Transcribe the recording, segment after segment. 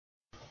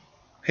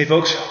Hey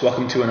folks,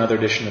 welcome to another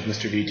edition of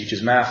Mr. V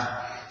Teaches Math.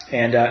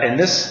 And in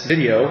this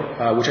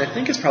video, which I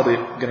think is probably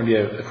going to be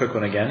a quick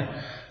one again,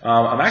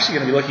 I'm actually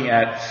going to be looking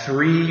at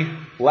 3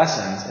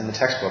 lessons in the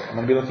textbook. I'm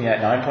going to be looking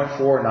at 9.4,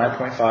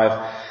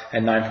 9.5,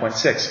 and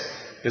 9.6.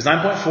 Because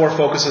 9.4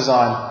 focuses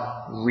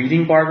on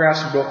reading bar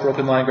graphs and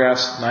broken line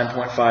graphs.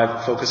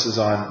 9.5 focuses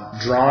on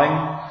drawing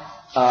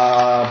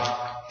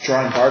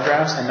bar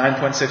graphs, and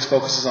 9.6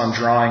 focuses on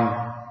drawing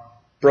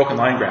broken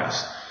line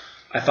graphs.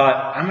 I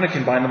thought I'm going to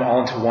combine them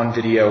all into one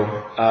video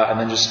and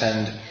then just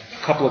spend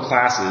a couple of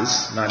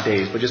classes, not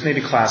days, but just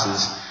maybe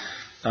classes,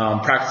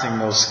 practicing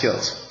those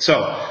skills. So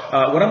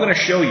what I'm going to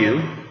show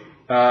you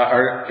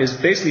is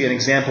basically an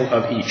example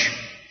of each.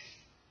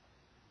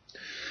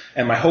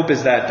 And my hope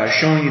is that by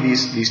showing you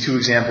these 2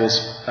 examples,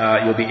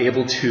 you'll be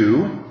able to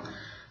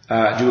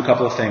do a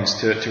couple of things,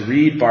 to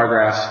read bar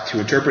graphs, to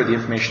interpret the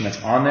information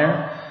that's on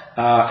there,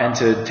 and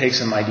to take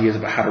some ideas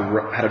about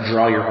how to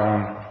draw your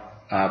own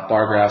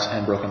bar graphs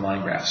and broken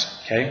line graphs.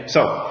 Okay,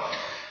 so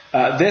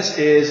this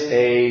is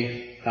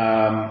a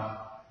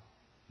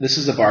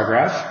bar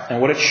graph,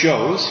 and what it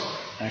shows,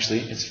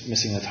 actually, it's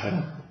missing the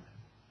title.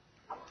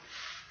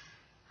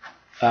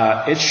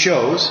 It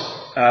shows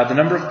the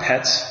number of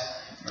pets.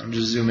 I'll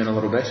just zoom in a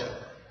little bit.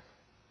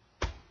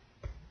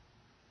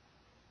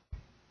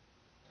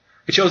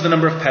 It shows the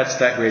number of pets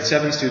that grade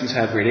 7 students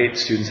have, grade 8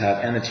 students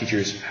have, and the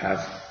teachers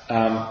have.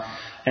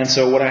 And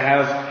so what I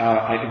have,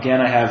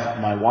 I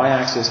have my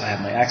y-axis, I have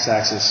my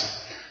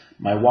x-axis.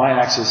 My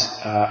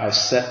y-axis I've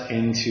set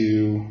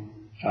into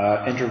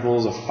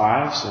intervals of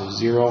 5, so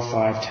 0,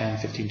 5, 10,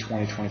 15,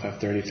 20, 25,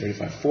 30,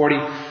 35, 40,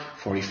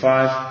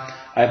 45.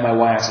 I have my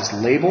y-axis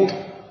labeled.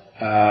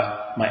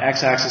 My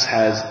x-axis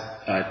has,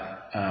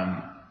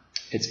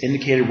 it's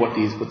indicated what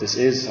this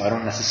is, so I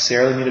don't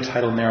necessarily need a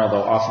title in there,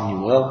 although often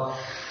you will.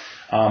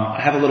 I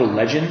have a little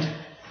legend.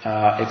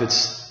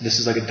 This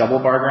is like a double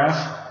bar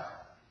graph,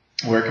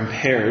 where it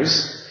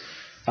compares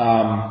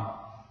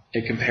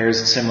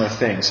similar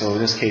things. So in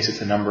this case, it's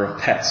the number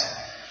of pets.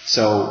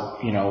 So,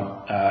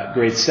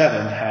 grade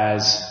 7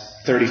 has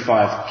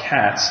 35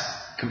 cats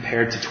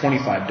compared to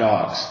 25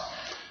 dogs.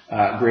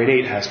 Grade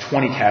 8 has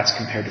 20 cats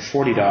compared to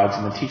 40 dogs,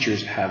 and the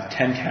teachers have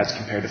 10 cats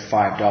compared to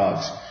 5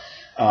 dogs.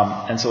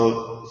 And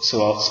so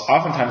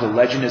oftentimes a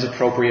legend is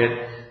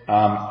appropriate.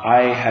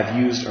 I have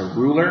used a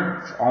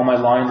ruler for all my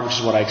lines, which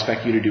is what I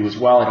expect you to do as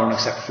well. I don't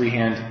accept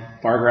freehand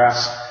bar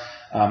graphs.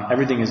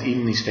 Everything is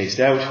evenly spaced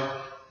out,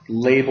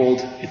 labeled,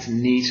 it's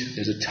neat,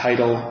 there's a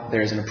title,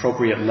 there's an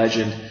appropriate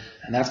legend,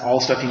 and that's all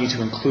stuff you need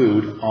to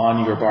include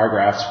on your bar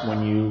graphs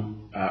when you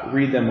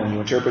read them, when you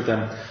interpret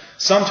them.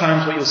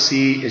 Sometimes what you'll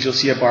see is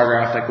a bar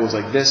graph that goes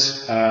like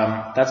this.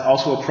 That's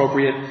also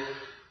appropriate,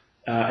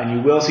 and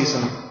you will see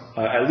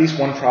at least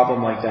one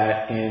problem like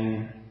that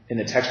in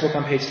the textbook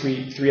on page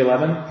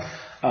 311.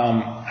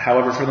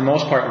 However, for the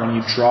most part, when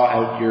you draw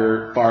out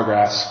your bar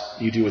graphs,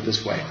 you do it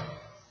this way.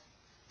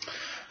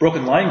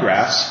 Broken line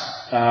graphs,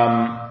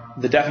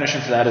 the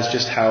definition for that is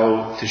just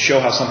to show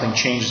how something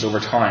changes over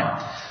time.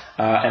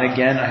 And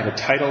again, I have a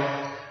title,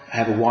 I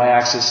have a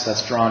y-axis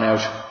that's drawn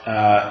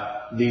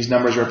out. These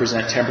numbers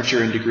represent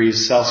temperature in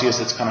degrees Celsius.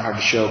 It's kind of hard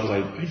to show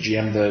because I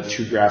jammed the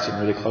 2 graphs in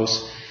really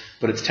close.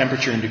 But it's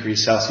temperature in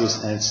degrees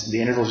Celsius, and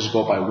the intervals just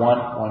go by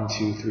 1,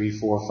 2, 3,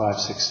 4,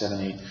 5, 6, 7,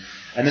 8.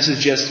 And this is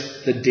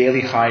just the daily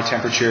high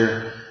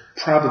temperature,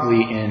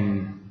 probably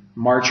in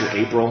March or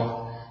April.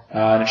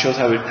 And it shows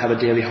how the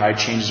daily high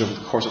changes over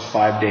the course of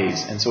 5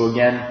 days. And so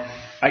again,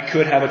 I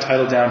could have a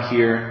title down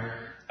here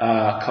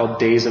called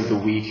Days of the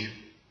Week.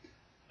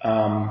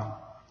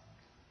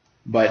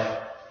 But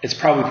it's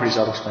probably pretty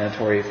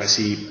self-explanatory if I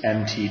see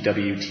M, T,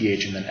 W, T,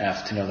 H, and then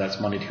F to know that's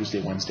Monday, Tuesday,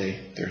 Wednesday,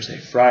 Thursday,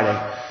 Friday.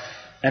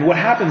 And what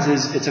happens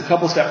is it's a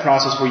couple-step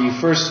process where you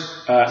first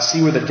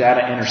see where the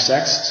data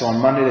intersects. So on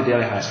Monday, the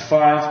daily high is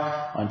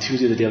 5. On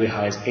Tuesday, the daily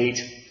high is 8.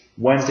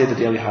 Wednesday, the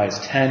daily high is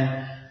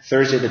 10.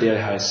 Thursday, the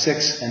daily high is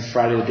 6, and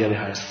Friday, the daily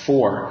high is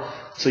 4.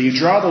 So you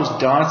draw those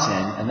dots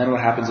in, and then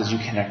what happens is you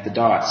connect the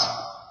dots.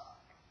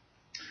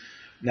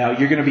 Now,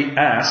 you're going to be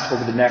asked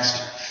over the next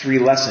 3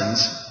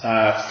 lessons,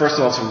 first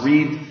of all, to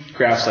read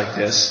graphs like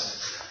this,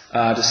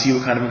 to see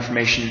what kind of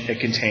information it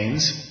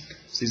contains.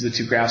 So these are the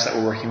 2 graphs that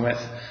we're working with.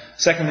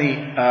 Secondly,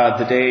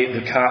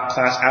 the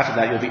class after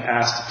that, you'll be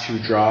asked to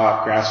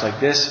draw graphs like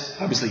this,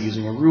 obviously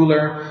using a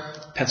ruler,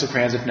 pencil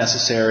crayons if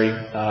necessary,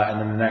 and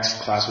then the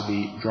next class will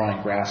be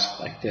drawing graphs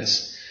like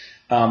this.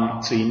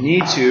 So you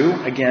need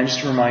to, again, just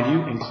to remind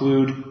you,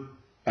 include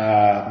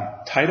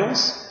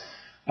titles,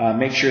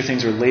 make sure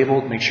things are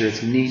labeled, make sure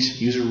it's neat,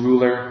 use a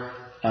ruler,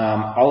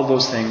 all of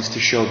those things to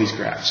show these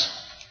graphs.